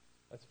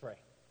Let's pray.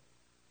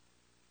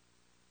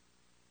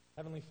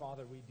 Heavenly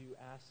Father, we do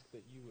ask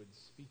that you would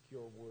speak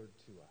your word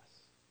to us,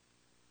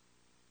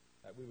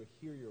 that we would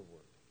hear your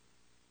word,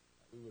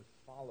 that we would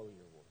follow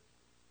your word,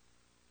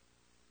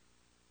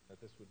 that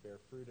this would bear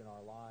fruit in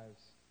our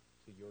lives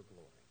to your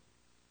glory.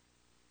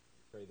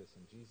 We pray this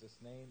in Jesus'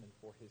 name and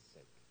for his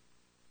sake.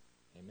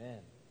 Amen.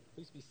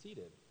 Please be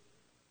seated.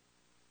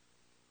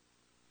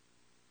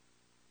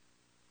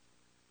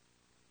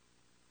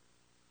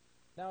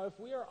 Now, if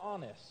we are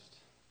honest,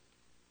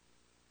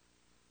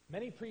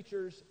 many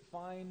preachers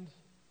find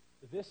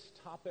this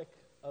topic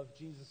of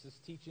Jesus'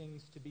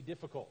 teachings to be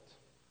difficult.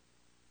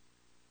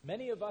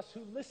 Many of us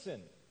who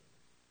listen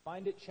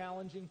find it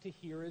challenging to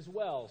hear as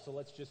well, so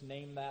let's just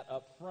name that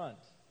up front.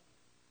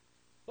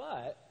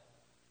 But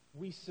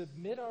we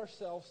submit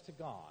ourselves to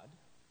God,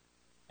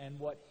 and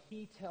what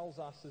he tells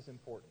us is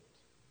important.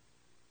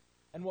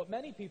 And what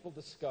many people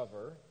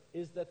discover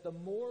is that the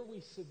more we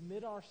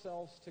submit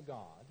ourselves to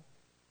God,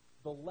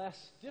 the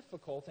less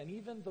difficult and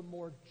even the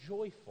more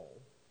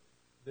joyful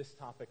this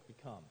topic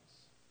becomes.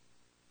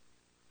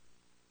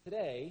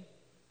 Today,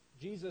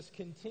 Jesus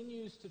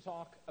continues to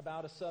talk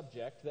about a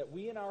subject that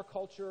we in our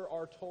culture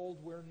are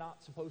told we're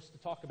not supposed to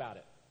talk about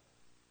it.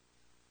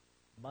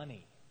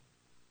 Money,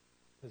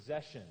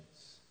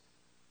 possessions,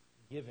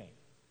 giving.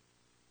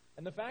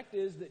 And the fact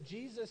is that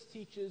Jesus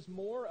teaches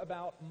more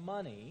about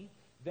money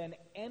than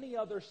any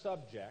other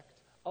subject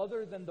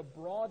other than the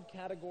broad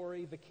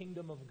category, the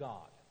kingdom of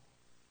God.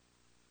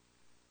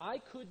 I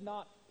could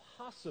not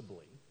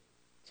possibly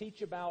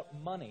teach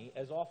about money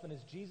as often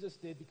as Jesus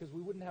did because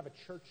we wouldn't have a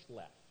church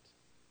left.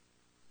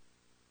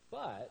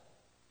 But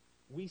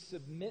we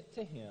submit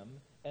to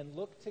him and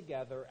look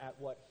together at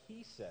what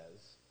he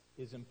says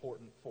is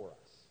important for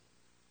us.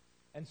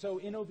 And so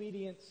in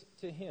obedience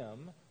to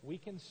him, we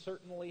can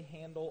certainly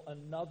handle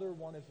another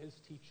one of his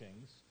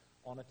teachings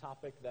on a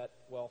topic that,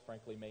 well,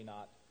 frankly, may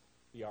not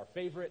be our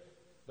favorite,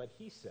 but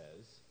he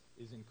says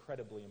is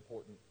incredibly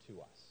important to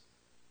us.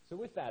 So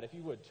with that, if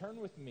you would,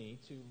 turn with me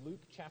to Luke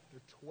chapter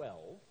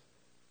 12,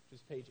 which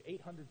is page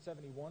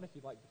 871, if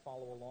you'd like to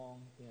follow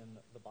along in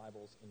the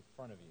Bibles in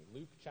front of you.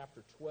 Luke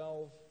chapter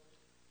 12,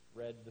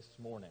 read this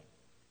morning.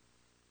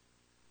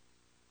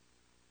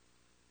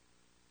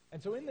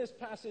 And so in this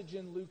passage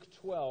in Luke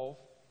 12,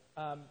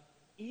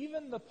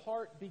 even the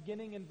part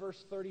beginning in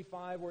verse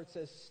 35 where it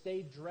says,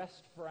 "Stay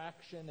dressed for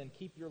action and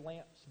keep your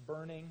lamps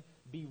burning,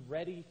 be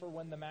ready for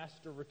when the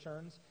master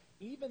returns,"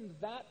 even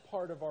that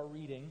part of our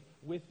reading,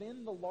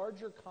 within the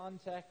larger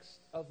context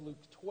of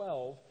Luke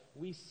 12,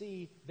 we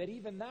see that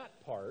even that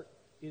part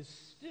is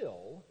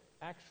still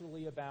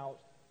actually about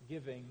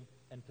giving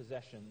and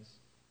possessions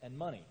and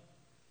money.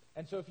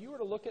 And so if you were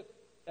to look at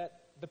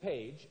the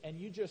page and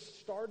you just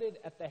started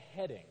at the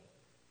heading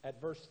at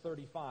verse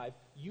 35,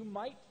 you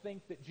might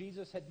think that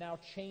Jesus had now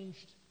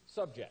changed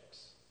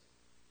subjects.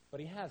 But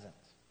he hasn't.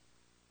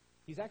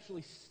 He's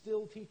actually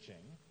still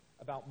teaching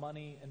about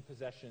money and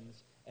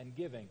possessions and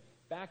giving.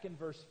 Back in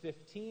verse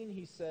 15,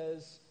 he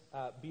says,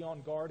 be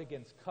on guard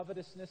against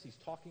covetousness. He's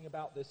talking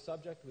about this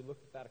subject. We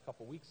looked at that a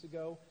couple weeks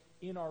ago.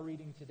 In our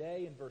reading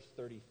today, in verse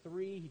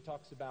 33, he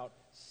talks about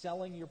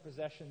selling your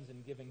possessions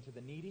and giving to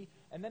the needy.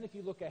 And then if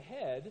you look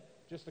ahead,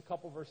 just a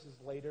couple verses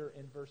later,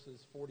 in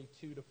verses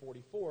 42 to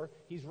 44,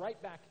 he's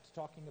right back to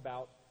talking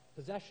about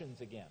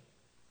possessions again.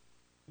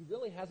 He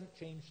really hasn't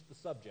changed the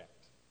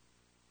subject.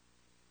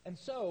 And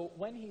so,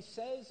 when he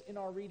says in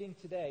our reading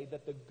today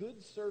that the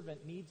good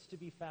servant needs to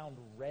be found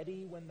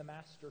ready when the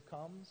master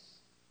comes,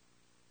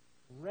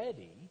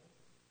 ready,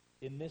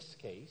 in this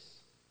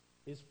case,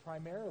 is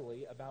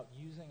primarily about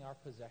using our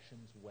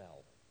possessions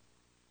well.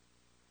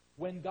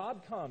 When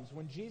God comes,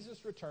 when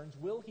Jesus returns,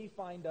 will he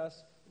find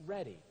us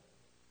ready?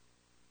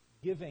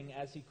 Giving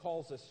as he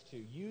calls us to,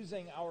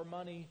 using our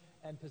money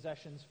and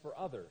possessions for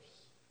others.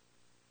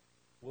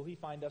 Will he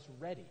find us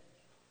ready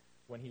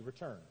when he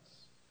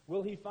returns?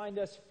 Will he find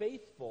us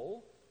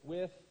faithful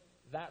with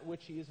that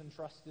which he has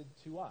entrusted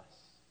to us?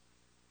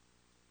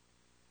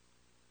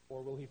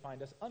 Or will he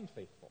find us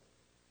unfaithful,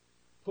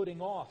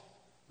 putting off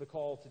the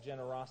call to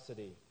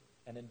generosity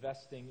and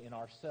investing in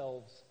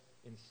ourselves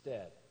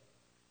instead?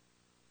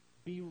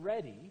 Be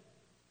ready,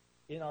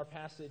 in our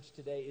passage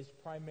today, is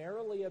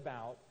primarily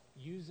about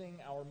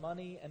using our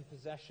money and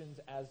possessions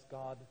as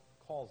God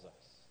calls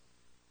us,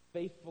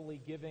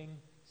 faithfully giving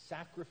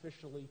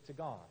sacrificially to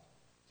God,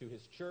 to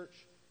his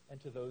church,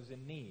 and to those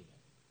in need.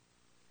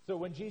 So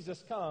when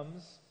Jesus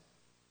comes,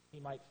 he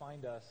might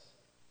find us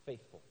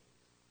faithful,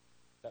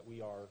 that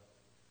we are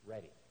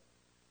ready.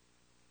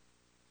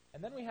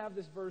 And then we have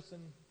this verse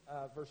in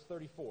verse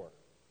 34.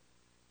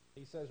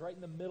 He says right in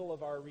the middle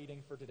of our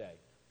reading for today,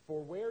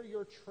 "For where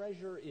your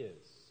treasure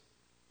is,"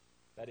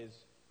 that is,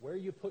 where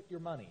you put your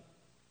money,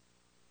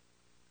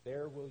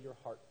 "there will your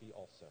heart be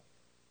also."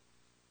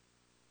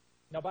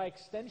 Now, by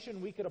extension,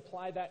 we could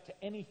apply that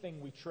to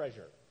anything we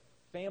treasure.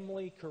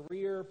 Family,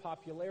 career,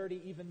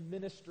 popularity, even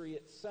ministry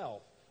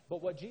itself.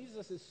 But what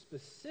Jesus is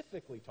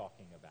specifically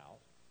talking about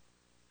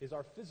is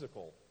our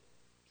physical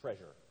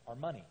treasure, our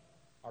money,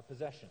 our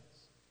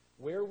possessions.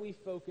 where we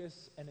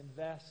focus and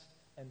invest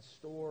and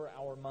store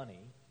our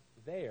money,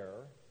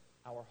 there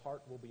our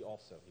heart will be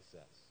also, he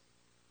says.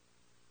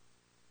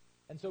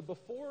 And so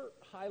before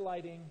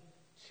highlighting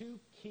two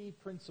key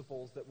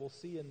principles that we'll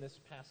see in this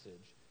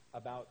passage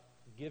about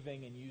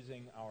giving and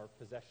using our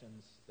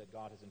possessions that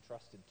God has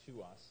entrusted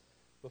to us,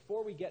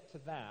 before we get to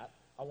that,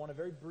 I want to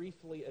very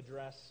briefly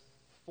address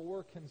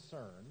four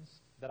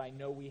concerns that I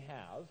know we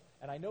have.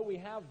 And I know we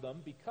have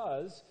them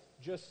because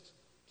just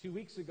 2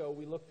 weeks ago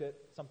we looked at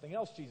something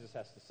else Jesus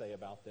has to say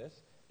about this.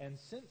 And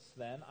since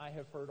then, I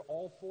have heard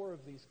all four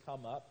of these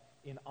come up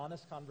in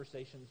honest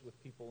conversations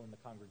with people in the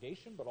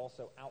congregation, but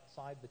also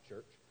outside the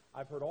church.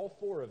 I've heard all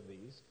four of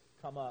these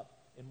come up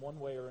in one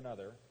way or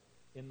another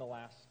in the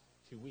last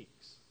 2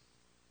 weeks.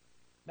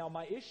 Now,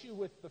 my issue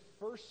with the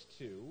first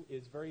two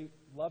is very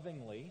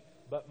lovingly,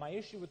 but my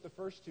issue with the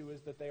first two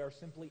is that they are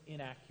simply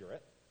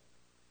inaccurate.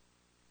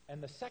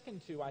 And the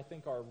second two, I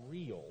think, are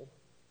real,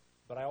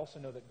 but I also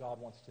know that God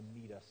wants to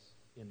meet us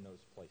in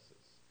those places.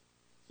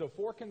 So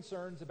 4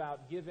 concerns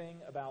about giving,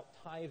 about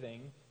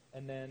tithing,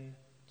 and then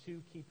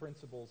 2 key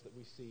principles that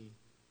we see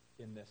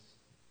in this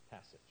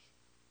passage.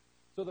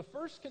 So the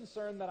first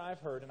concern that I've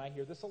heard, and I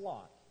hear this a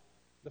lot,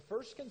 the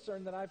first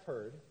concern that I've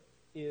heard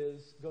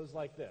goes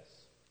like this.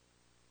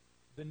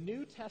 The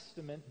New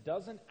Testament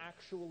doesn't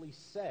actually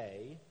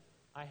say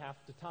I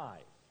have to tithe.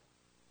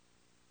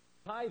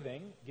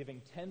 Tithing,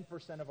 giving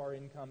 10% of our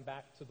income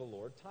back to the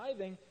Lord,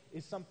 tithing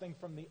is something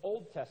from the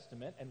Old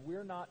Testament, and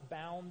we're not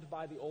bound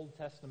by the Old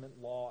Testament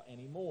law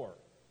anymore.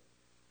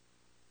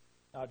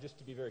 Now, just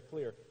to be very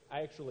clear,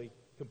 I actually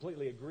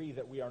completely agree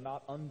that we are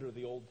not under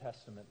the Old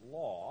Testament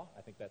law.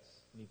 I think that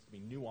needs to be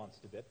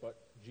nuanced a bit, but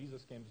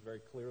Jesus came very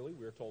clearly.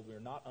 We are told we are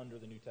not under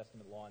the New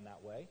Testament law in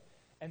that way.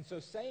 And so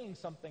saying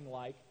something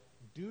like,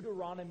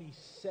 Deuteronomy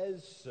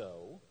says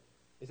so,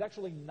 is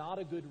actually not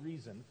a good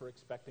reason for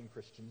expecting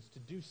Christians to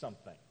do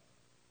something.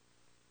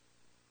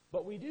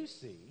 But we do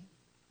see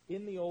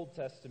in the Old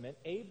Testament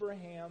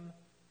Abraham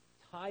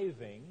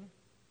tithing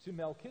to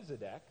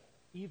Melchizedek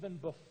even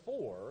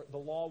before the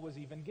law was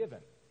even given.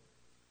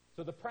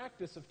 So the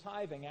practice of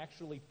tithing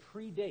actually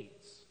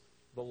predates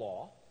the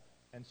law,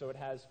 and so it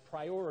has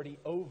priority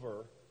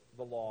over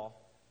the law,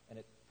 and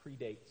it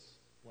predates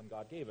when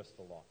God gave us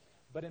the law.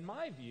 But in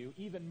my view,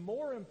 even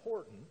more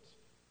important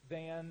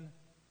than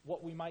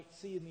what we might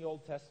see in the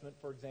Old Testament,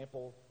 for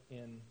example,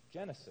 in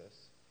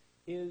Genesis,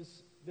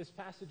 is this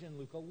passage in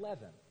Luke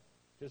 11,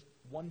 just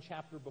one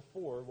chapter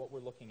before what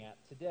we're looking at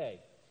today.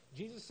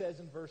 Jesus says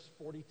in verse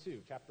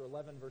 42, chapter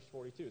 11, verse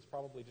 42, it's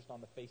probably just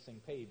on the facing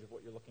page of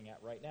what you're looking at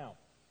right now.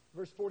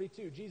 Verse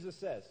 42, Jesus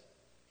says,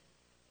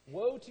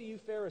 "Woe to you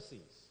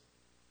Pharisees,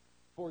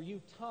 for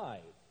you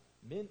tithe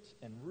mint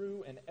and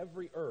rue and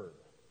every herb."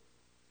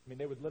 I mean,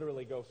 they would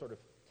literally go sort of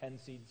 10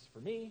 seeds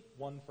for me,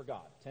 1 for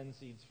God. 10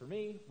 seeds for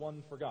me,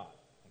 1 for God.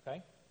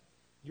 Okay?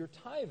 You're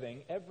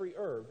tithing every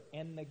herb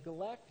and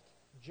neglect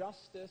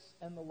justice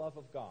and the love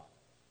of God.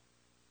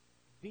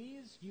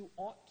 These you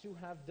ought to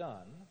have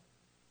done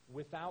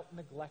without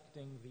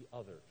neglecting the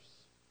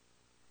others.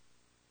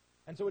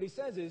 And so what he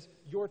says is,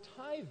 you're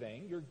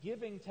tithing, you're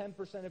giving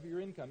 10% of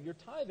your income, you're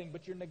tithing,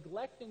 but you're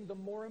neglecting the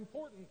more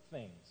important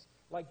things,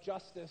 like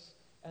justice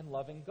and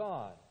loving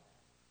God.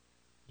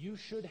 You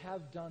should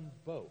have done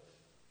both,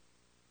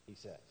 he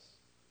says.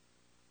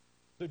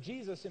 So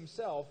Jesus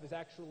himself is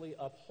actually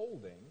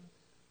upholding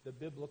the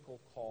biblical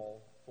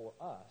call for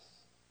us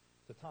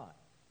to tithe.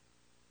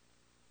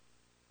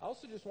 I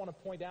also just want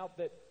to point out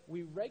that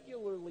we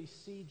regularly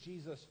see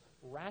Jesus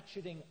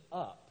ratcheting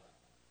up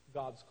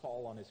God's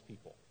call on his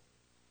people.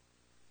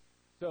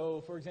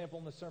 So, for example,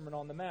 in the Sermon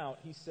on the Mount,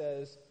 he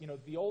says,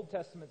 the Old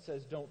Testament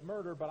says don't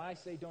murder, but I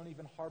say don't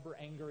even harbor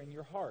anger in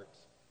your heart.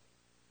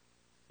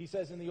 He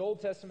says in the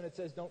Old Testament it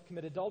says don't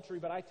commit adultery,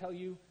 but I tell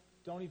you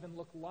don't even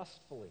look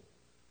lustfully.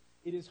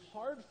 It is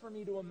hard for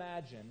me to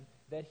imagine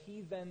that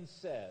he then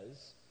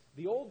says,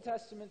 the Old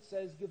Testament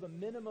says give a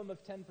minimum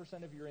of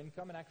 10% of your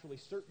income, and actually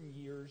certain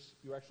years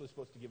you're actually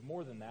supposed to give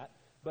more than that.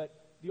 But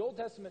the Old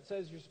Testament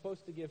says you're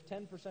supposed to give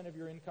 10% of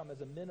your income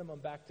as a minimum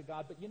back to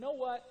God. But you know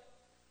what?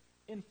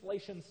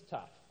 Inflation's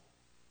tough.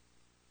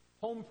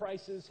 Home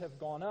prices have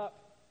gone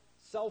up.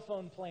 Cell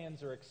phone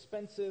plans are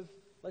expensive.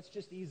 Let's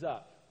just ease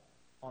up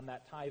on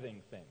that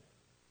tithing thing.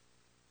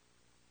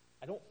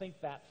 I don't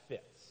think that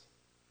fits.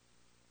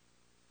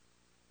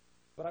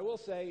 But I will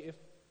say, if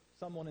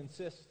someone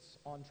insists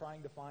on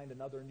trying to find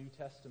another New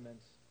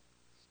Testament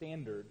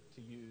standard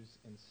to use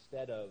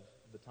instead of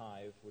the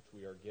tithe which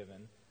we are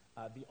given,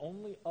 the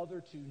only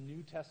other 2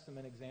 New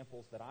Testament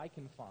examples that I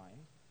can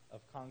find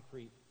of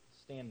concrete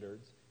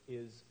standards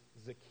is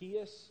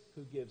Zacchaeus,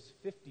 who gives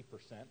 50%,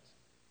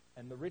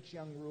 and the rich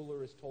young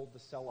ruler is told to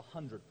sell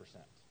 100%.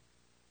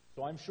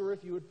 So I'm sure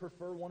if you would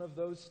prefer one of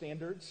those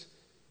standards,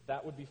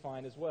 that would be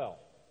fine as well.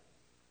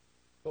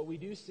 But we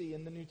do see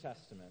in the New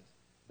Testament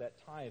that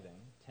tithing,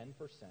 10%,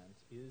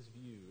 is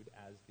viewed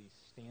as the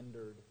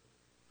standard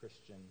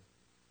Christian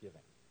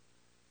giving.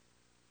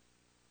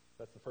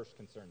 That's the first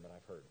concern that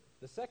I've heard.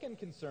 The second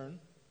concern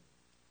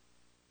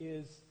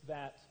is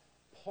that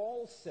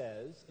Paul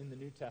says in the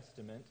New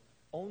Testament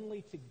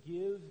only to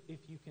give if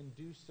you can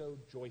do so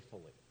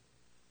joyfully.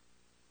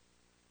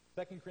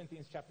 2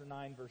 Corinthians chapter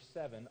 9, verse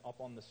 7, up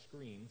on the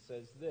screen,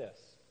 says this: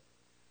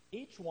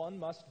 "Each one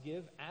must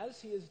give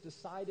as he has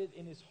decided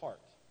in his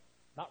heart,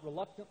 not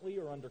reluctantly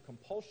or under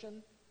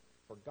compulsion,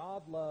 for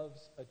God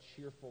loves a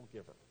cheerful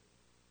giver."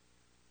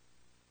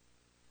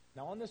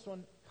 Now on this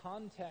one,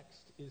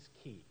 context is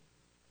key.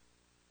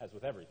 As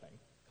with everything,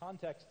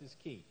 context is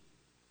key.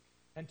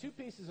 And two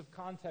pieces of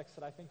context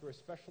that I think are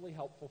especially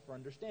helpful for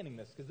understanding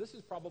this, because this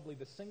is probably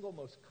the single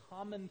most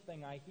common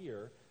thing I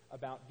hear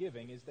about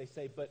giving, is they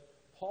say, but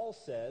Paul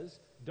says,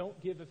 don't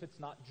give if it's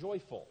not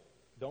joyful.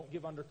 Don't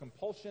give under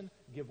compulsion.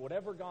 Give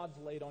whatever God's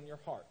laid on your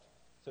heart.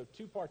 So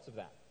two parts of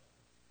that.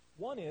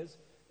 One is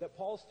that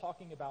Paul's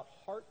talking about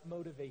heart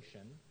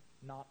motivation,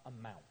 not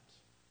amount.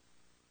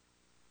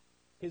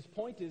 His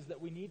point is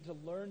that we need to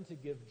learn to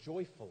give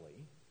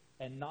joyfully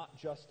and not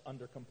just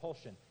under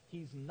compulsion.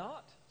 He's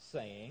not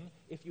saying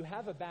if you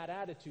have a bad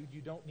attitude,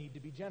 you don't need to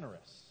be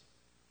generous.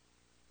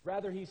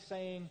 Rather, he's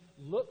saying,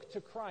 look to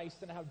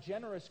Christ and how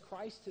generous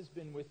Christ has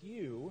been with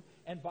you,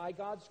 and by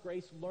God's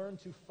grace, learn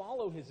to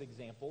follow his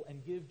example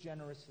and give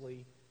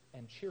generously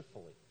and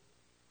cheerfully.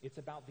 It's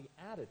about the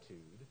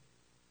attitude,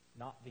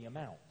 not the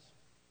amount.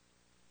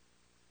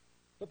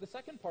 But the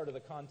second part of the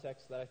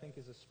context that I think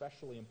is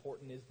especially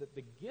important is that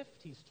the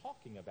gift he's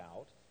talking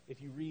about,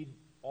 if you read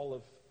all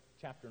of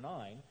chapter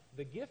 9,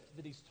 the gift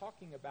that he's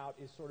talking about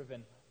is sort of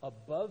an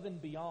above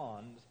and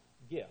beyond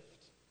gift.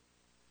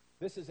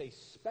 This is a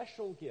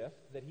special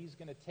gift that he's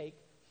going to take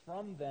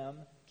from them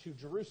to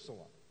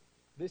Jerusalem.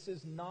 This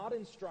is not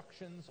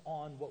instructions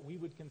on what we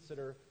would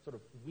consider sort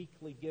of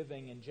weekly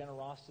giving and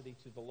generosity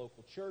to the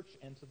local church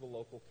and to the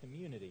local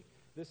community.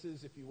 This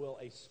is, if you will,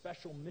 a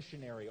special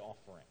missionary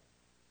offering.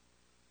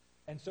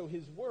 And so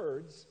his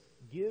words,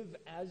 give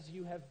as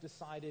you have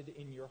decided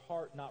in your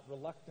heart, not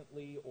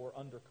reluctantly or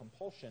under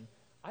compulsion,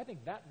 I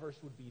think that verse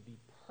would be the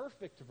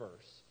perfect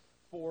verse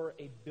for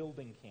a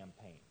building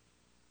campaign.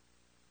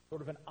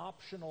 Sort of an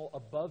optional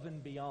above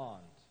and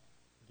beyond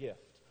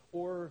gift.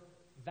 Or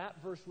that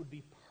verse would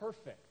be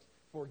perfect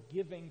for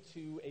giving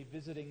to a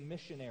visiting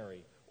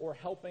missionary or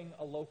helping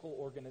a local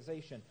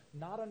organization.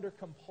 Not under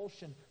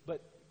compulsion,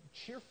 but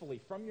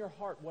cheerfully, from your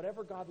heart,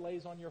 whatever God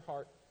lays on your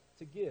heart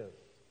to give.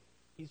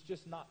 He's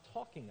just not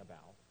talking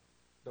about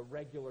the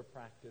regular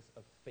practice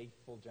of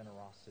faithful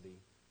generosity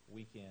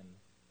week in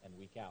and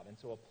week out. And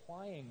so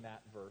applying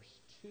that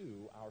verse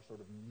to our sort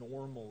of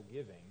normal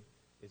giving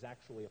is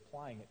actually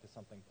applying it to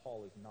something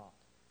Paul is not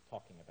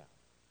talking about.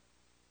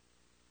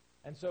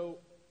 And so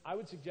I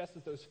would suggest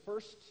that those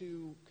first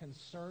two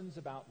concerns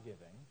about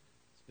giving,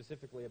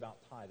 specifically about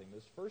tithing,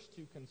 those first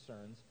two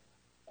concerns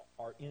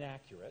are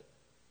inaccurate.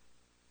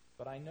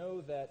 But I know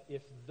that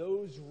if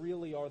those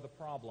really are the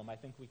problem, I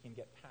think we can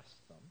get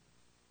past them.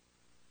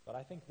 But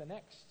I think the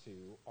next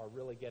two are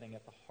really getting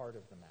at the heart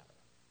of the matter.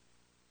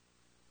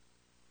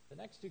 The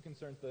next two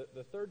concerns,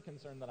 the third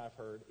concern that I've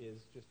heard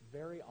is just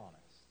very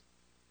honest.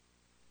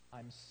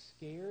 I'm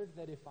scared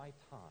that if I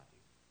tithe,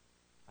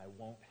 I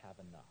won't have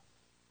enough.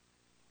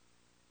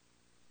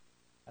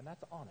 And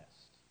that's honest.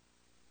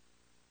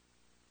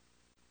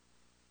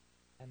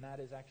 And that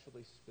is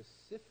actually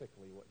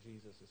specifically what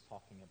Jesus is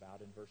talking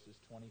about in verses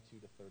 22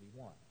 to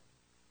 31.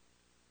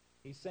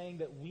 He's saying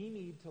that we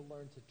need to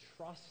learn to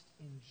trust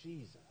in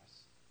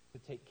Jesus to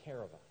take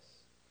care of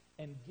us.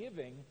 And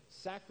giving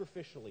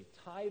sacrificially,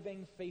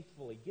 tithing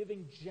faithfully,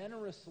 giving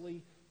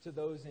generously to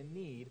those in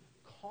need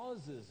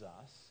causes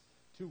us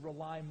to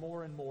rely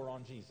more and more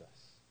on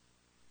Jesus.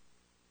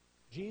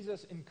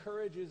 Jesus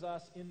encourages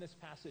us in this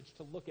passage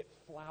to look at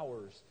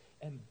flowers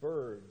and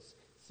birds,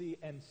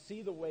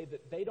 see the way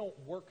that they don't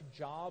work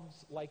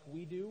jobs like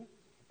we do,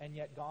 and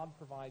yet God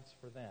provides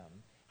for them.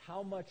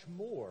 How much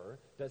more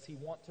does he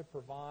want to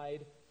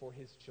provide for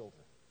his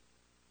children?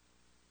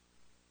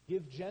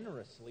 Give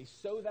generously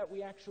so that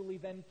we actually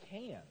then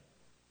can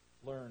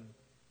learn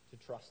to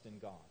trust in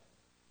God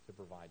to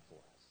provide for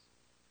us.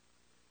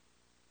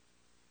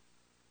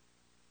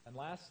 And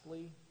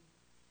lastly,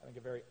 I think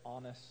a very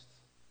honest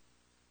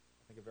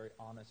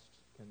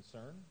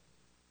concern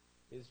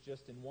is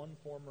just in one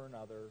form or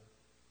another,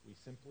 we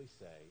simply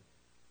say,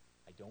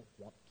 I don't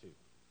want to.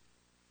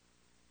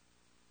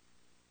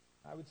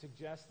 I would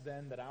suggest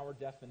then that our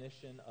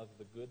definition of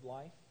the good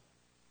life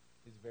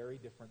is very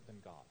different than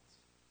God's.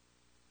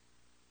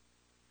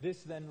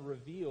 This then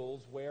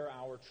reveals where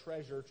our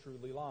treasure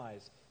truly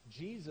lies.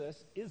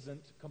 Jesus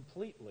isn't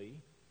completely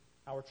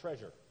our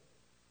treasure.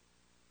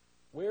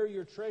 Where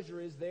your treasure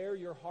is, there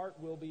your heart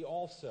will be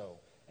also.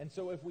 And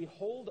so if we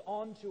hold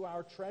on to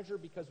our treasure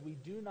because we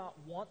do not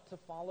want to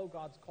follow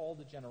God's call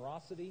to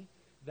generosity,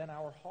 then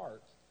our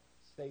heart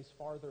stays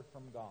farther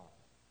from God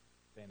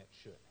than it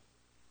should.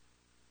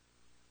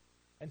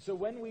 And so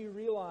when we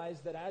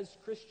realize that as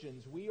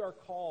Christians we are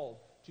called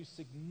to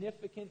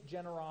significant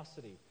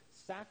generosity,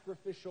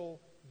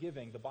 sacrificial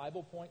giving, the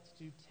Bible points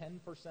to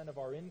 10% of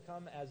our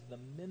income as the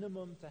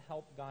minimum to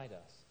help guide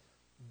us,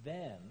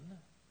 then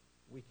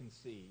we can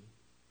see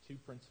two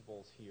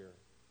principles here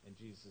in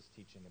Jesus'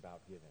 teaching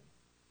about giving.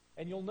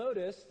 And you'll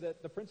notice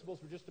that the principles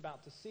we're just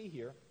about to see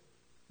here,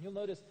 you'll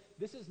notice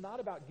this is not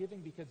about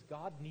giving because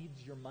God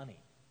needs your money.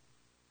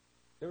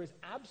 There is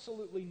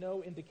absolutely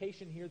no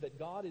indication here that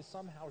God is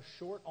somehow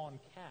short on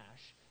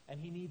cash and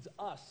he needs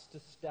us to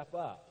step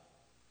up.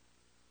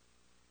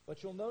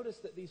 But you'll notice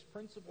that these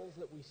principles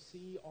that we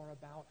see are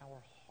about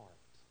our heart.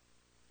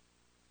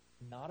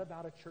 Not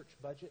about a church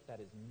budget. That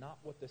is not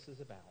what this is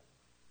about.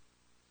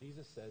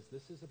 Jesus says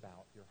this is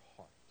about your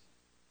heart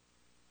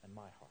and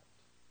my heart.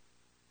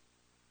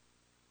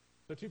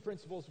 So 2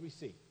 principles we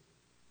see.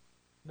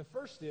 The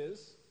first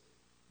is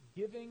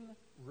giving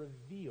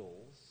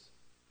reveals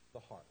the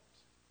heart.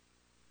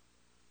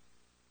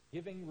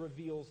 Giving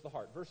reveals the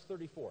heart. Verse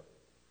 34.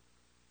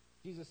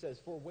 Jesus says,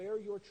 "For where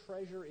your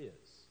treasure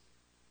is,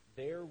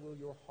 there will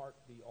your heart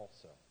be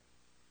also."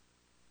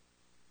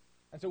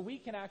 And so we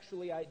can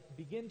actually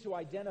begin to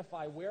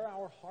identify where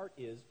our heart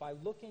is by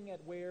looking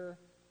at where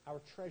our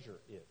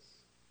treasure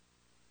is.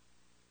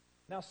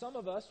 Now, some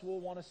of us will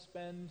want to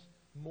spend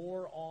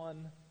more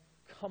on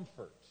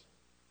comfort,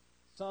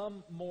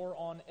 some more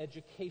on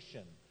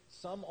education,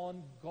 some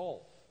on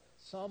golf,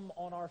 some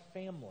on our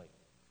family.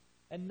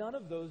 And none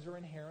of those are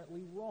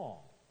inherently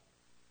wrong.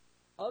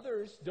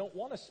 Others don't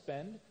want to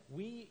spend.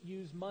 We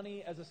use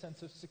money as a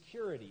sense of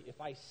security.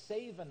 If I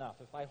save enough,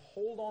 if I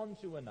hold on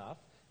to enough,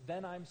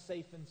 then I'm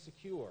safe and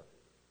secure.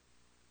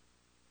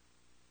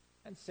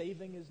 And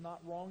saving is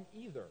not wrong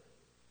either.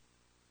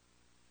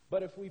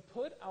 But if we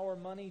put our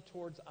money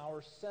towards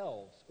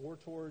ourselves or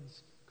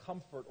towards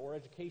comfort or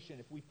education,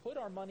 if we put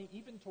our money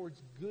even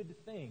towards good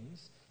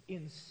things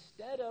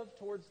instead of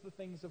towards the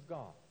things of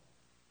God,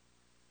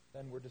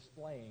 then we're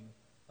displaying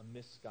a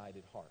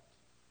misguided heart.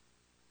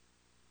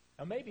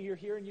 Now maybe you're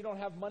here and you don't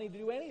have money to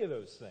do any of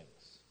those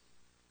things.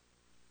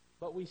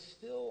 But we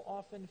still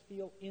often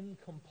feel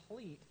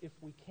incomplete if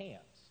we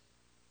can't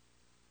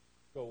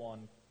go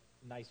on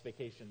nice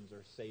vacations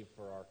or save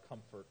for our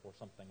comfort or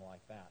something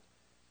like that.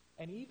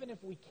 And even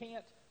if we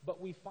can't,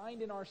 but we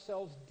find in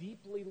ourselves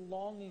deeply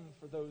longing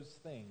for those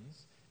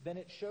things, then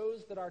it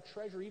shows that our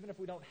treasure, even if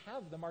we don't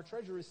have them, our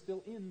treasure is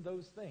still in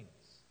those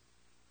things.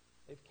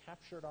 They've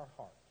captured our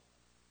heart.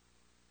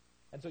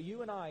 And so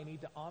you and I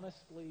need to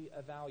honestly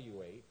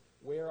evaluate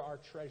where our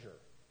treasure,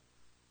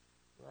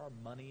 where our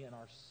money and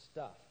our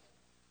stuff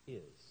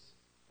is.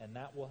 And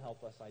that will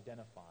help us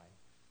identify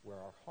where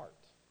our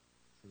heart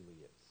truly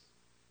is.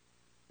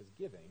 Because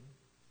giving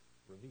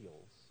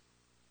reveals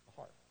the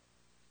heart.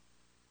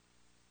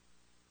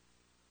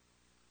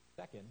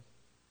 Second,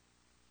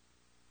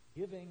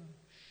 giving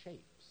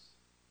shapes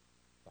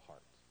the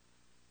heart.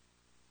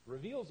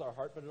 Reveals our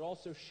heart, but it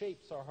also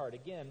shapes our heart.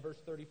 Again, verse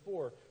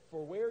 34,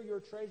 "For where your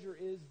treasure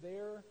is,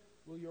 there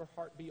will your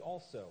heart be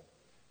also."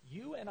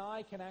 You and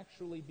I can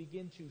actually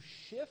begin to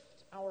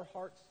shift our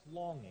heart's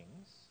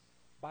longings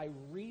by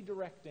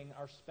redirecting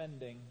our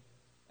spending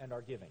and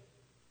our giving.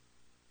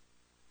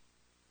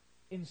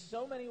 In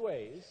so many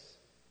ways,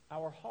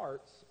 our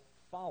hearts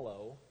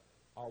follow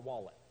our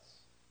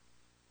wallets.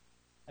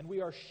 And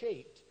we are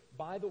shaped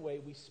by the way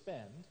we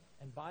spend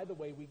and by the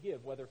way we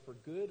give, whether for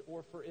good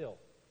or for ill.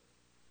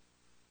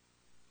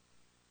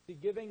 See,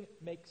 giving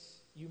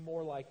makes you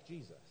more like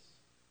Jesus,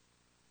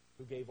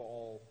 who gave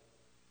all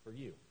for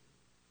you.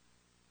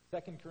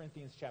 2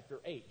 Corinthians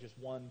chapter 8, just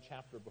one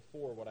chapter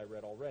before what I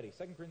read already.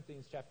 2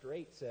 Corinthians chapter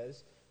 8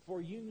 says,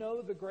 "For you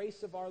know the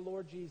grace of our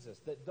Lord Jesus,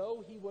 that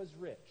though he was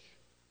rich,"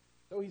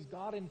 though he's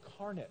God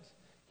incarnate,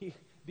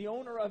 the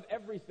owner of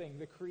everything,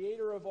 the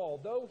creator of all,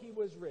 though he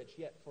was rich,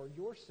 yet for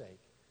your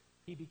sake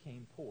he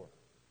became poor.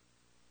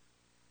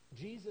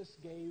 Jesus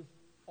gave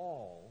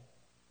all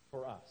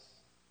for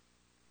us.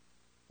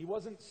 He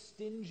wasn't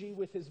stingy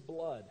with his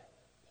blood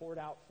poured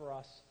out for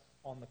us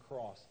on the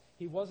cross.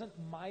 He wasn't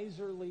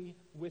miserly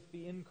with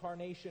the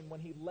incarnation when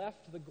he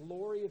left the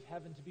glory of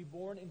heaven to be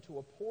born into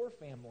a poor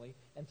family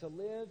and to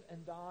live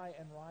and die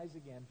and rise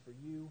again for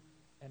you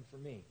and for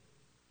me.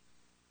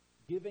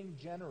 Giving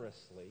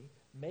generously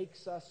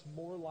makes us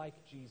more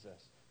like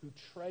Jesus, who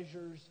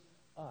treasures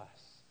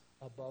us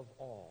above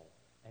all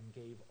and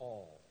gave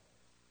all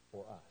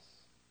for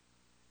us.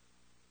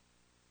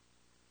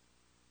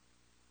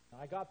 Now,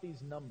 I got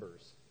these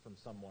numbers from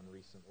someone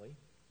recently.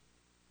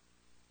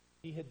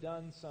 He had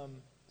done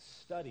some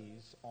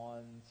studies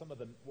on some of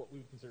the what we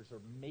would consider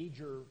sort of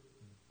major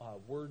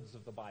words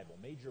of the Bible,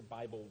 major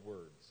Bible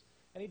words.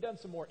 And he'd done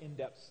some more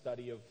in-depth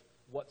study of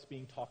what's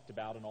being talked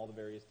about in all the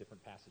various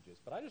different passages.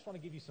 But I just want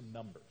to give you some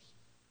numbers.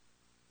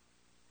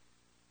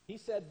 He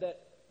said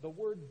that the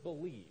word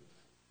believe,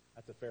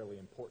 that's a fairly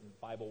important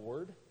Bible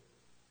word,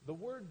 the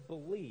word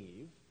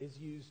believe is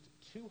used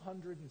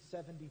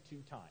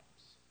 272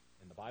 times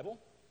in the Bible.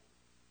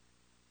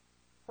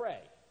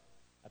 Pray,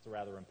 that's a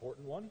rather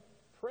important one.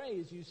 Pray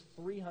is used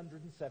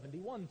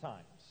 371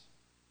 times.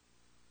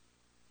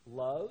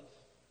 Love,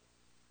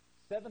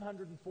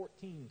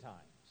 714 times.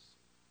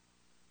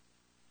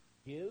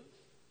 Give,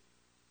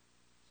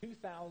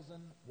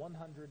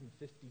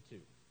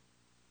 2,152.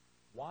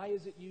 Why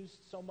is it used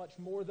so much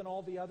more than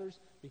all the others?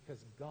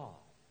 Because God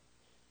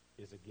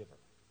is a giver.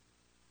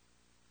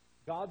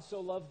 God so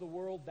loved the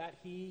world that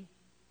he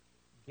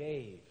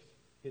gave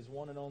his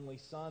one and only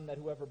Son, that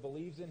whoever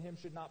believes in him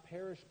should not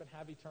perish but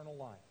have eternal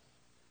life.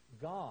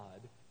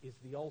 God is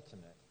the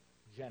ultimate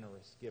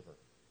generous giver.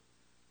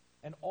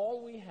 And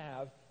all we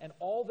have and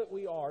all that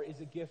we are is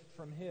a gift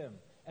from him.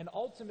 And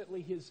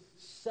ultimately, his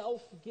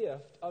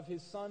self-gift of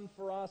his Son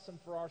for us and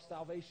for our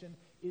salvation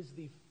is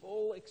the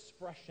full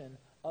expression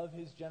of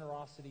his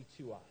generosity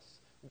to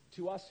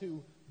us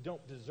who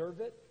don't deserve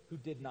it, who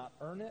did not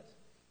earn it.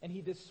 And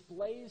he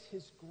displays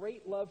his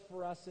great love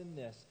for us in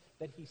this,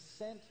 that he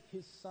sent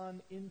his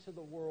Son into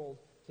the world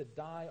to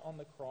die on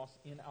the cross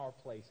in our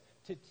place,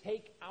 to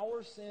take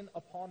our sin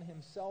upon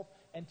himself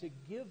and to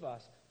give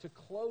us, to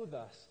clothe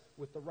us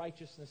with the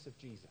righteousness of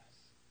Jesus.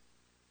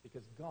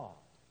 Because God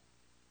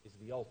is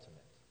the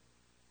ultimate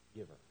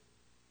giver.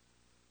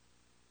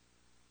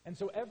 And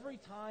so every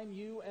time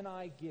you and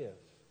I give,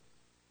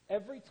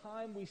 every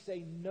time we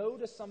say no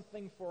to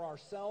something for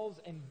ourselves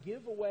and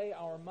give away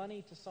our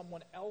money to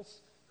someone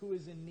else who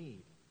is in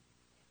need,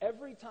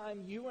 every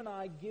time you and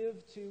I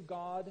give to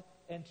God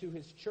and to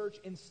his church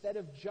instead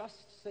of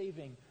just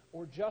saving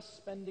or just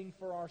spending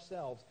for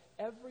ourselves,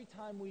 every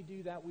time we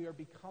do that, we are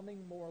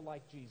becoming more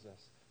like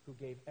Jesus, who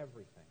gave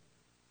everything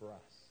for us.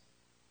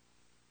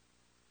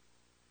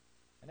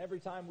 And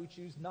every time we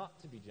choose not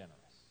to be generous,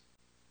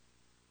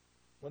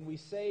 when we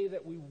say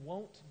that we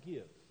won't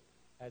give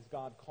as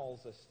God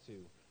calls us to,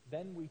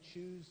 then we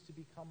choose to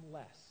become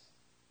less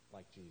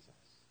like Jesus.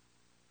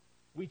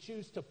 We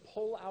choose to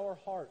pull our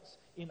hearts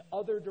in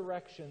other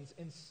directions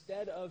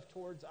instead of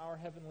towards our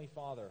Heavenly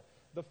Father,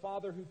 the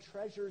Father who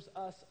treasures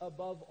us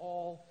above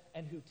all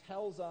and who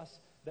tells us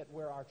that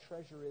where our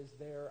treasure is,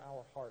 there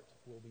our heart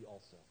will be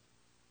also.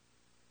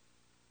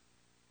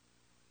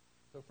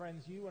 So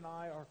friends, you and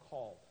I are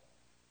called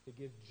to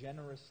give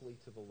generously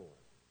to the Lord,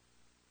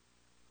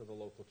 to the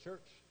local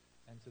church,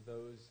 and to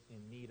those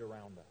in need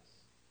around us.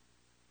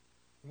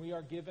 We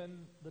are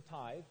given the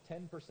tithe,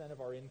 10%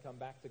 of our income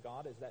back to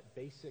God, as that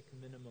basic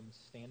minimum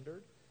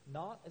standard,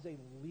 not as a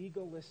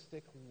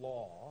legalistic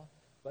law,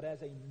 but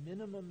as a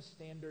minimum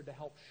standard to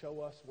help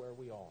show us where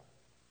we are.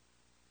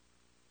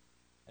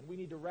 And we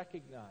need to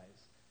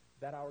recognize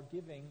that our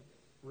giving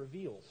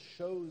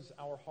shows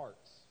our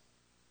hearts,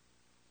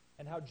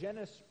 and how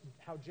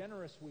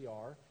generous we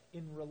are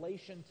in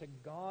relation to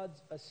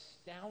God's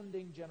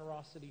astounding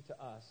generosity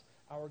to us.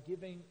 Our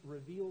giving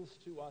reveals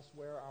to us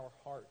where our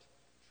heart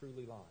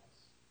truly lies.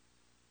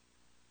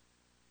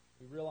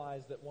 We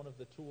realize that one of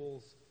the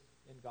tools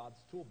in God's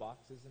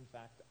toolbox is, in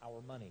fact,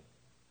 our money.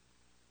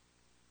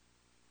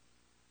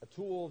 A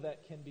tool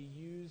that can be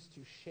used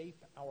to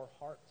shape our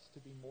hearts to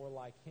be more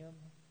like him,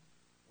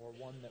 or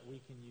one that we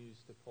can use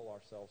to pull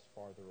ourselves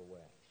farther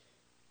away.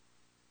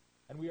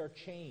 And we are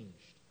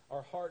changed.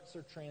 Our hearts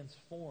are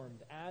transformed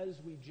as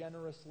we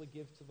generously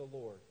give to the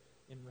Lord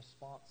in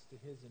response to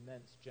his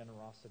immense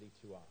generosity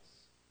to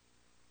us.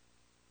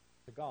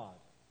 To God,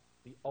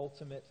 the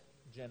ultimate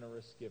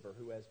generous giver,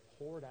 who has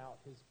poured out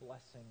his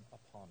blessing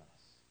upon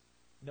us,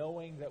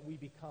 knowing that we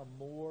become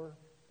more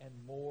and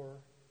more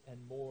and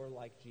more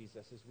like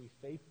Jesus as we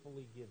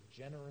faithfully give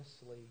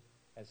generously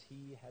as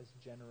he has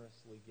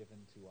generously given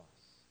to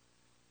us,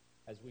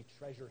 as we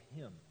treasure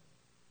him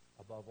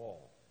above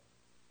all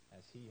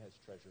as he has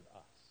treasured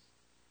us.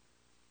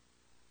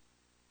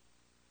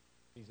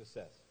 Jesus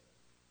says,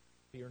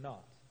 "Fear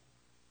not.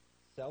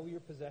 Sell your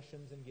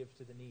possessions and give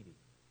to the needy.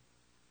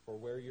 For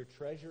where your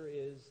treasure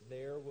is,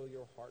 there will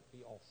your heart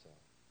be also.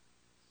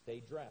 Stay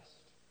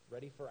dressed,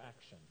 ready for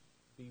action.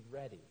 Be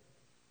ready,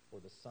 for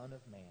the Son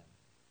of Man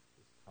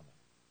is coming."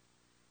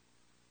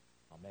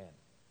 Amen.